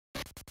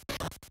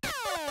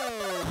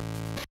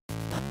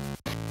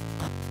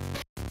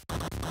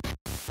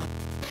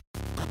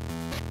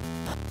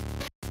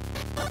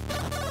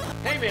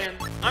man,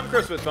 I'm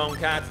Chris with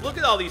PCATS. Look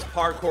at all these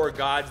parkour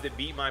gods that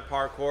beat my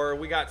parkour.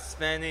 We got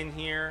Sven in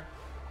here.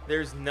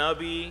 There's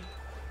Nubby,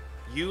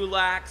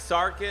 Ulak,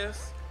 Sarkis.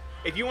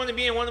 If you want to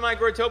be in one of my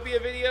Growtopia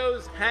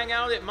videos, hang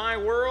out at my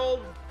world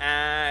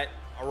at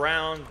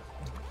around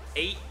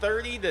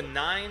 8:30 to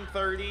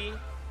 9:30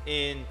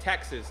 in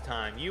Texas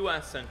time,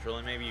 US Central,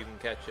 and maybe you can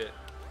catch it.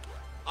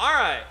 All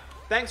right.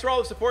 Thanks for all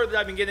the support that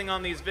I've been getting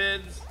on these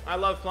vids. I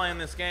love playing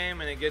this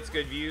game, and it gets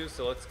good views,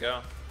 so let's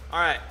go. All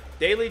right.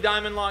 Daily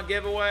Diamond Lock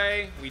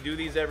giveaway. We do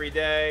these every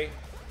day.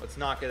 Let's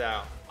knock it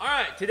out. All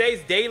right. Today's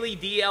daily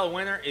DL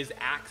winner is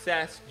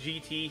Access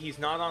GT. He's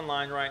not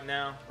online right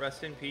now.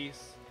 Rest in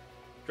peace.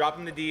 Drop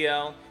him the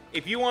DL.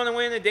 If you want to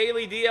win a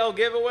daily DL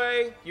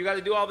giveaway, you got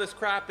to do all this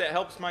crap that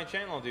helps my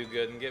channel do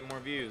good and get more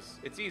views.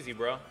 It's easy,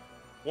 bro.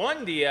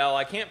 One DL,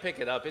 I can't pick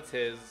it up. It's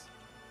his.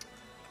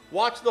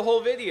 Watch the whole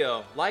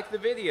video. Like the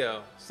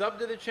video. Sub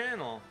to the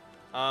channel.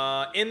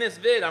 In this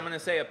vid, I'm going to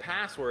say a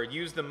password.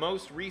 Use the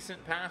most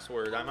recent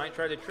password. I might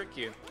try to trick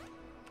you.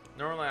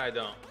 Normally, I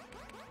don't.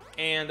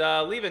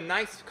 And leave a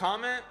nice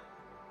comment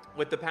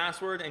with the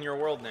password and your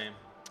world name.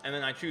 And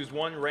then I choose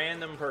one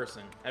random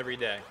person every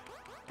day.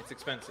 It's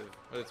expensive,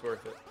 but it's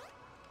worth it.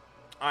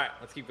 All right,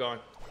 let's keep going.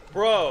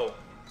 Bro,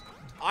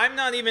 I'm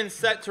not even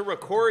set to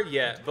record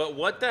yet, but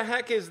what the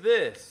heck is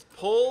this?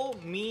 Pull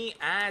me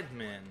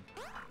admin.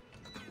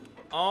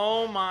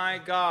 Oh my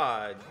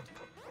God.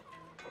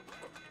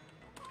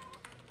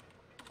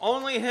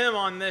 Only him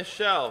on this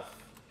shelf.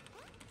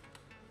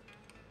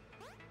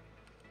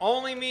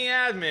 Only me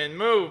admin.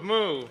 Move,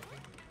 move.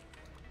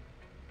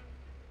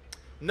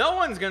 No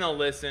one's gonna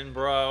listen,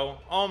 bro.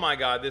 Oh my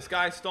God, this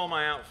guy stole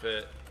my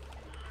outfit.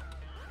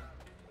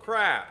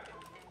 Crap.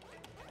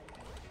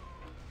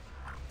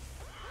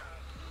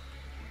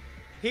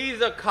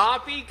 He's a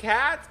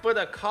copycat, but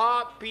a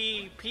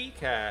copy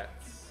PCATS.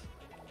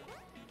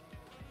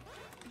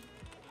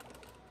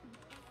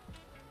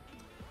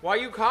 Why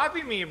you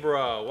copy me,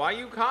 bro? Why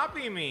you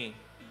copy me?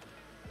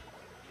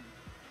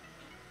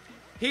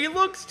 He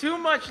looks too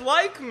much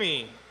like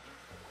me.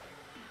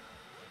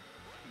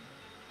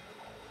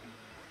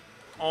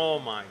 Oh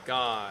my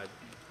God.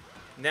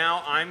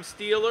 Now I'm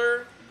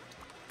Stealer.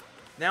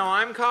 Now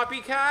I'm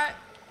copycat.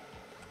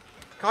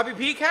 Copy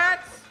PCATS?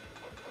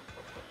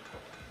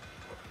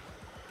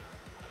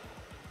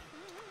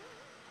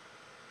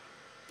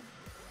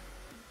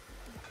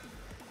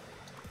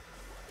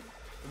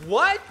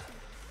 What?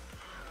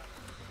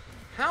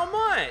 How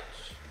much?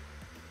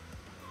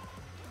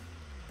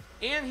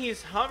 And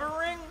he's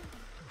hovering?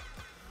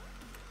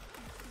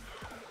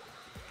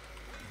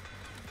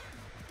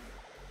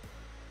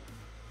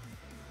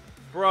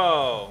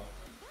 Bro.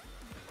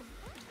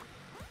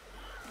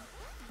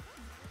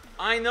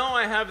 I know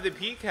I have the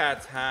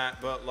PCATS hat,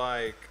 but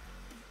like...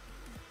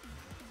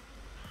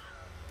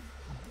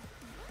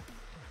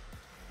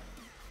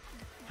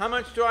 How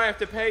much do I have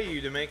to pay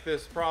you to make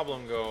this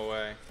problem go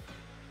away?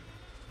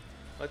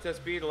 Let this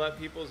be to let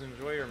people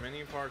enjoy your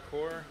mini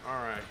parkour.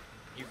 Alright,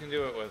 you can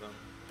do it with them.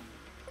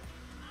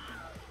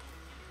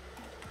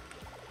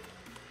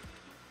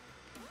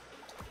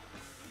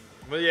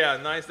 But yeah,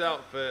 nice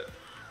outfit.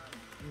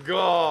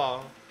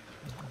 Gah.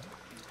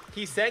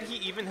 He said he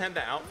even had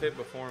the outfit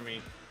before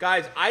me.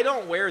 Guys, I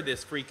don't wear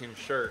this freaking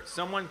shirt.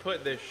 Someone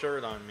put this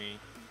shirt on me.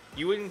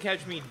 You wouldn't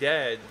catch me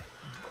dead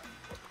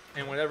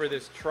in whatever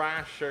this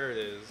trash shirt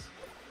is.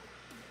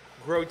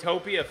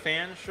 Growtopia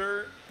fan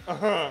shirt?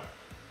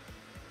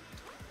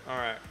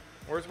 Alright.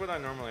 Where's what I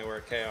normally wear?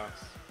 Chaos.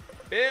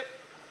 Bip.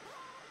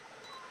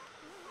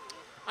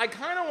 I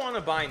kind of want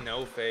to buy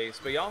No Face,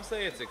 but y'all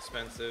say it's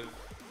expensive.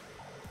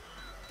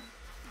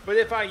 But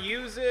if I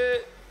use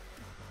it,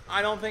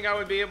 I don't think I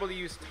would be able to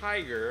use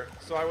Tiger,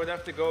 so I would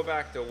have to go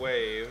back to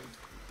Wave.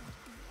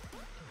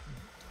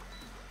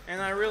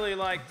 And I really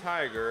like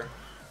Tiger.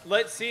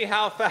 Let's see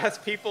how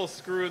fast people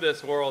screw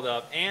this world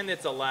up. And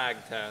it's a lag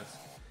test.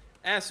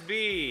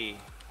 SB.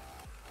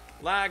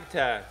 Lag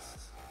test.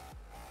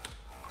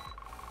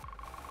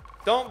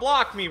 Don't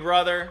block me,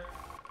 brother.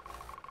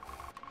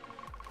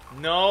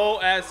 No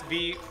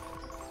SB.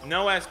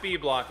 No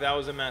SB block. That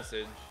was a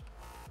message.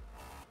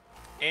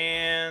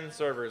 And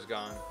server's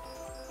gone.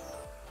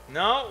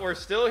 No, we're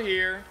still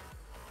here.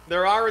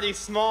 They're already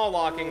small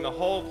locking the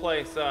whole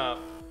place up.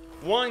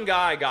 One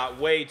guy got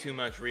way too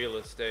much real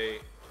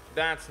estate.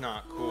 That's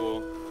not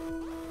cool.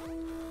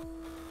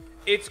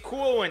 It's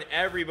cool when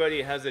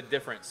everybody has a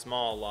different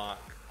small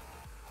lock.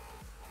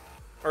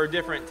 Or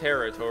different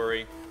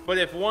territory. But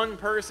if one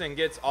person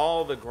gets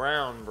all the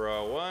ground,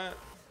 bro, what?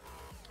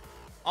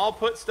 I'll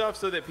put stuff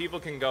so that people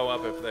can go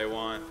up if they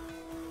want.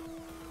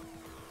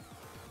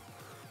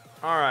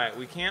 Alright,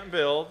 we can't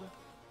build.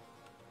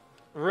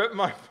 Rip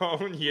my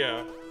phone,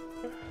 yeah.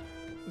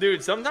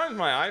 Dude, sometimes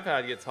my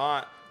iPad gets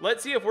hot.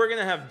 Let's see if we're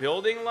gonna have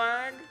building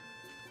lag.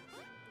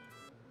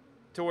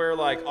 To where,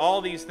 like, all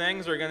these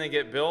things are gonna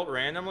get built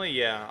randomly.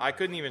 Yeah, I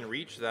couldn't even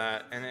reach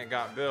that, and it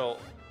got built.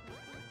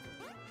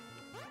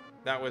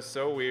 That was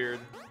so weird.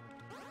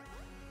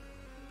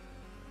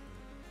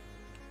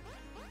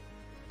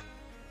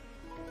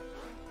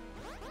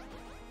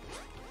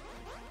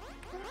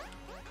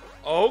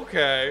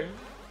 Okay.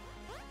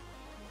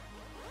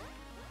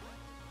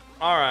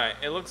 Alright,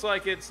 it looks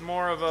like it's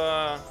more of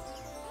a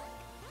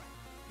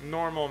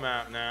normal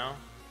map now.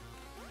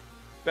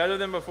 Better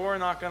than before,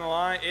 not gonna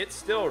lie. It's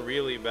still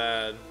really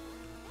bad.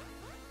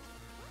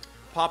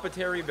 Papa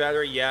Terry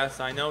better, yes.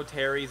 I know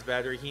Terry's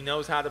better. He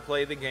knows how to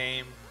play the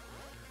game.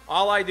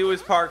 All I do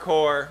is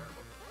parkour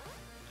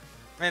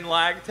and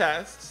lag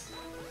tests.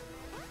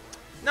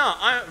 No,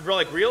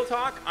 like real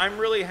talk, I'm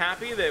really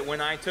happy that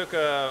when I took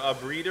a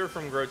breather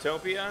from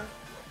GROWTOPIA,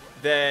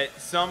 that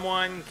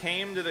someone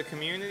came to the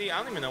community. I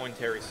don't even know when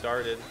Terry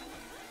started,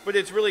 but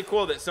it's really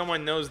cool that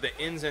someone knows the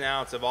ins and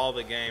outs of all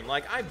the game.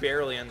 Like, I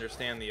barely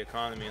understand the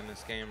economy in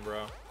this game,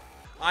 bro.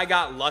 I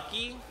got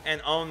lucky and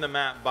owned the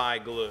map by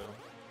glue.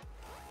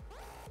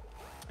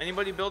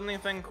 Anybody build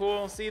anything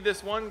cool? See,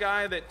 this one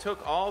guy that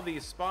took all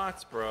these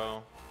spots,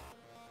 bro.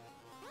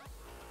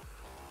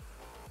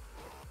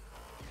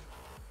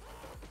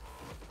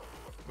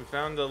 We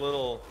found a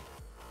little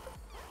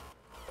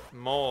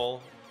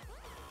mole.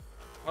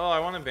 Oh, I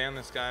want to ban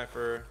this guy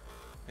for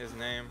his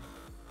name.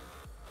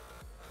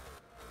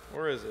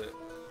 Where is it?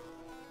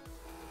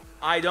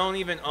 I don't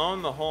even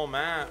own the whole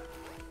map,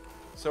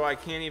 so I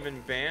can't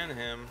even ban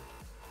him.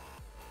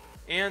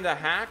 And a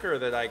hacker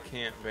that I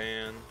can't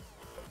ban.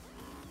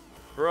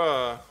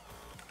 Bruh.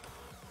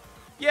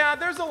 Yeah,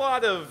 there's a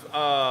lot of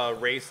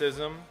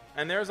racism,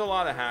 and there's a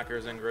lot of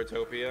hackers in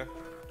GROWTOPIA.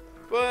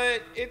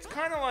 But it's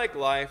kind of like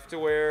life, to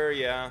where,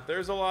 yeah,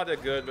 there's a lot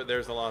of good, but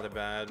there's a lot of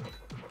bad.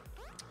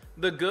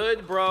 The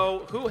good,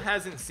 bro, who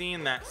hasn't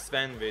seen that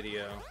Sven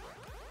video?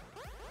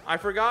 I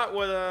forgot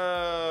what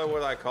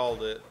I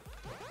called it.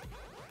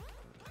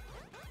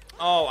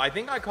 Oh, I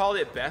think I called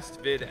it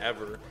best vid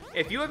ever.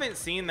 If you haven't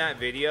seen that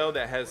video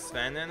that has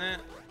Sven in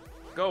it,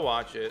 go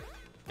watch it.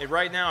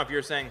 Right now, if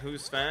you're saying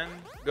who's Sven,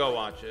 go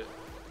watch it.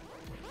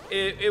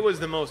 It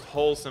was the most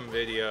wholesome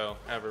video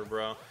ever,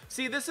 bro.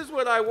 See, this is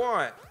what I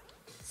want.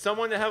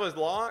 Someone to have his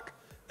lock.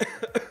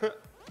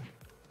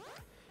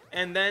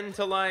 And then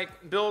to,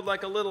 like, build,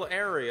 like, a little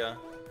area.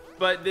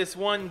 But this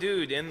one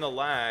dude in the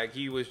lag,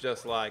 he was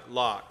just like,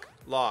 lock,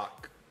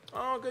 lock.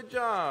 Oh, good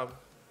job.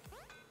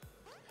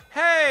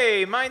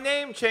 Hey, my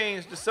name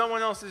changed to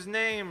someone else's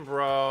name,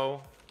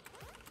 bro.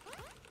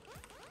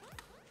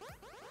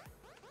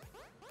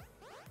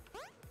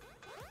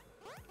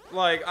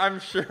 Like, I'm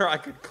sure I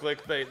could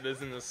clickbait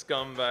this in a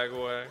scumbag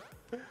way.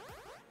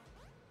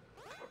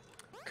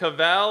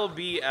 Cavell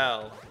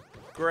BL.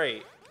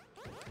 Great.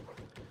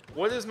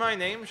 What does my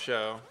name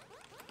show?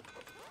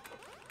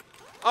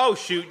 Oh,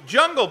 shoot.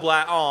 Jungle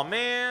Black. Oh,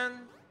 man.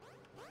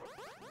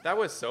 That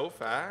was so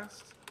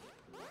fast.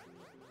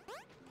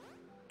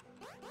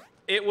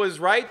 It was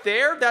right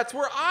there? That's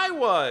where I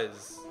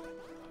was.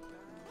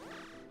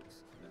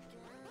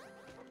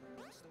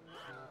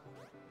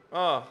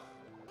 Oh.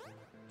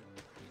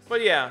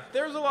 But yeah,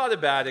 there's a lot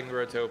of bad in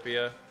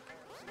GROWTOPIA.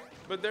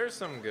 But there's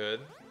some good.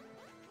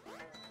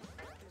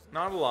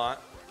 Not a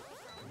lot.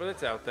 But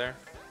it's out there.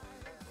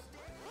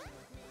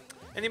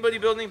 Anybody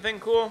build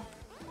anything cool?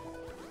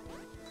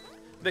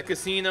 The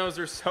casinos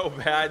are so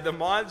bad. The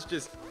mods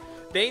just...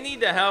 They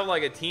need to have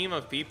like a team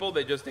of people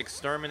that just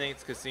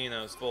exterminates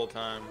casinos full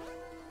time.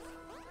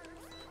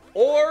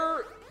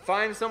 Or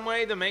find some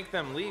way to make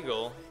them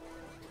legal.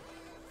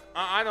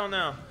 I don't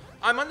know.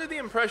 I'm under the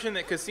impression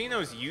that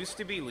casinos used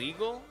to be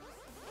legal.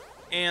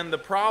 And the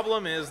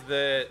problem is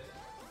that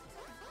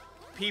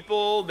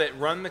people that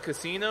run the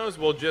casinos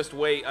will just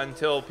wait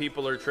until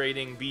people are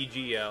trading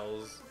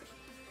BGLs.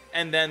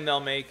 And then they'll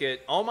make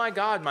it, oh my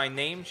god, my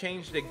name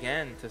changed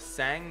again to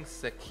Sang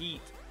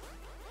Sakit.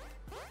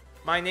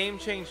 My name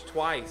changed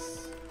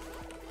twice.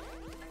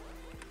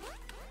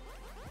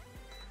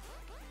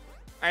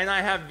 And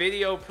I have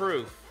video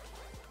proof.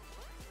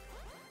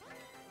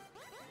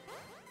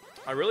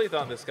 I really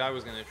thought this guy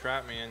was going to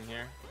trap me in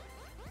here.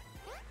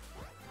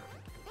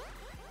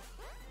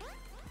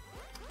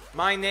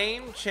 My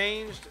name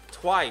changed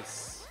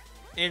twice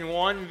in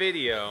one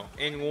video,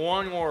 in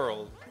one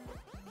world.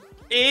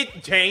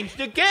 It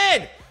changed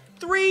again!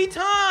 3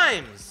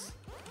 times!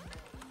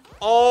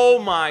 Oh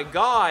my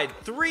god,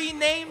 3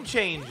 name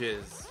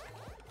changes.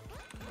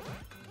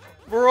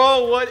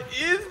 Bro, what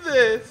is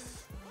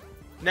this?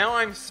 Now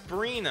I'm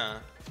Sprina.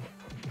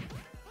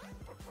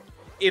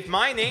 If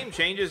my name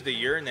changes to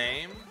your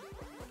name,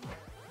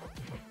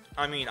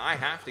 I mean, I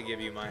have to give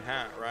you my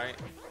hat, right?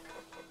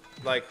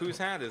 Like, whose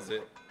hat is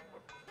it?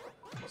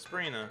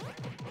 Sprina.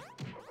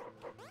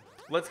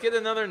 Let's get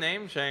another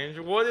name change.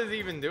 What is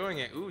even doing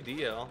it? Ooh,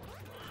 DL.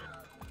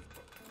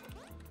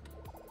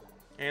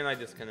 And I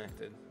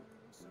disconnected.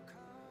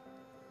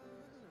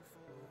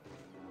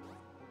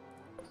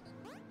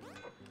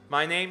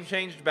 My name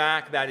changed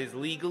back. That is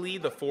legally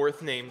the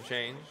 4th name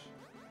change.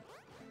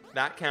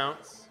 That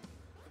counts.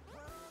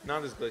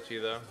 Not as glitchy,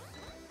 though.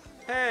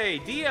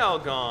 Hey,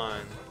 DL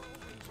gone.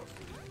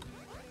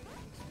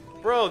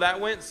 Bro, that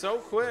went so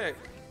quick.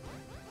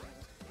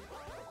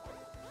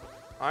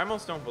 I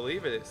almost don't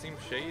believe it. It seems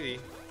shady.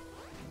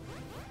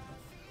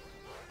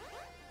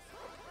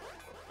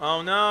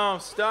 Oh no,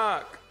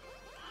 stuck.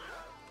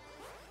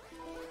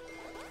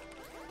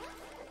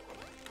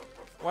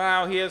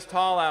 Wow, he has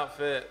tall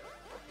outfit.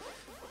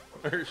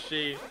 Or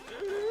she.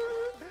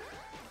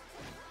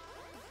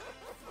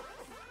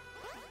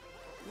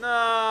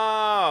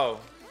 No!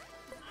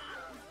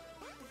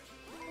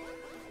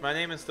 My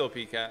name is still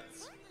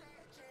PCATS.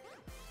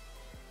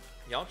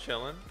 Y'all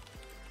chilling?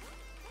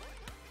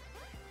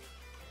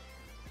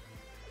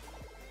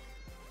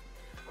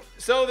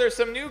 So there's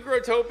some new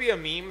Growtopia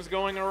memes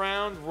going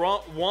around.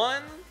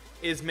 One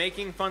is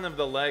making fun of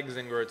the legs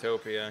in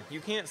Growtopia. You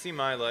can't see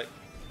my leg.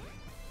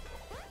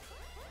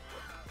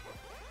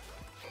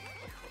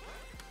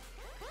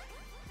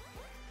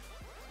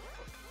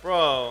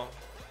 Bro,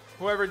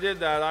 whoever did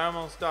that, I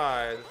almost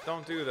died.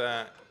 Don't do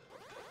that.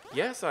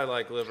 Yes, I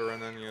like liver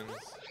and onions.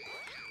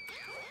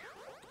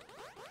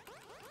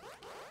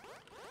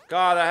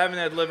 God, I haven't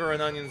had liver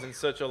and onions in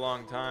such a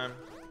long time.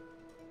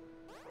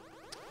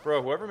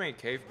 Bro, whoever made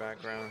cave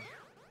background,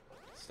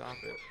 stop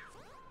it.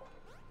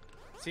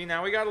 See,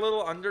 now we got a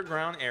little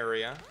underground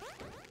area.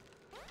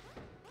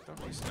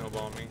 Don't you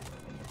snowball me.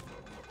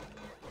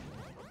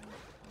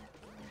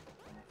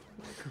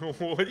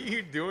 What are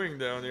you doing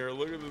down here?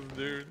 Look at this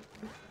dude.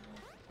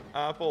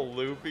 Apple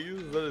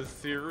Loopies? Is that a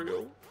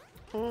cereal?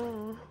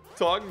 Oh,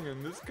 talking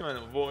in this kind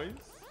of voice.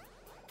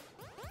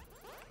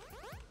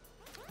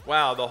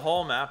 Wow, the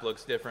whole map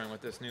looks different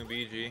with this new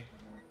BG.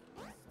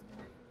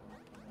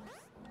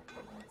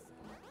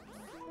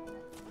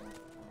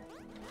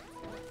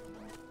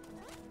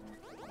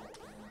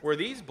 Were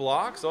these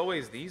blocks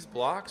always these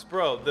blocks?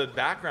 Bro, the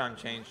background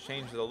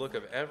changed the look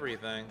of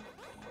everything.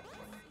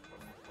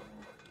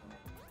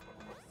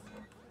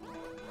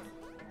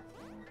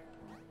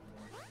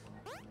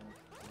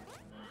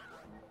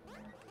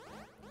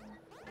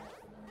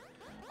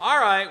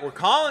 Alright, we're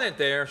calling it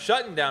there.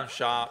 Shutting down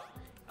shop.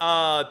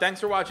 Thanks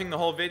for watching the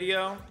whole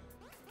video.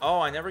 Oh,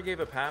 I never gave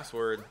a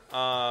password.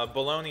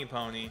 Baloney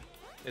Pony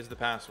is the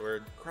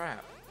password.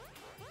 Crap.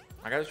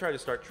 I gotta try to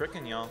start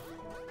tricking y'all.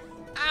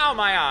 Ow,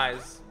 my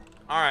eyes.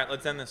 Alright,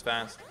 let's end this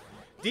fast.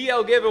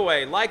 DL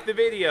giveaway. Like the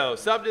video.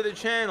 Sub to the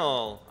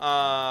channel.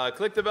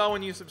 Click the bell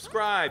when you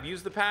subscribe.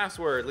 Use the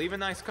password. Leave a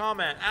nice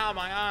comment. Ow,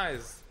 my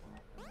eyes.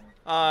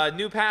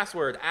 New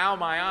password. Ow,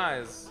 my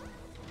eyes.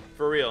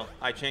 For real.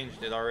 I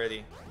changed it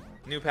already.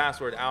 New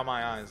password. Ow,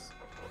 my eyes.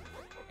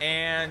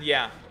 And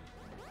yeah.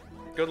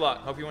 Good luck.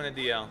 Hope you win a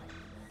DL.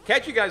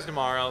 Catch you guys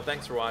tomorrow.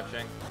 Thanks for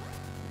watching.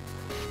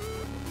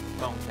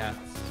 Phone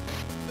cats.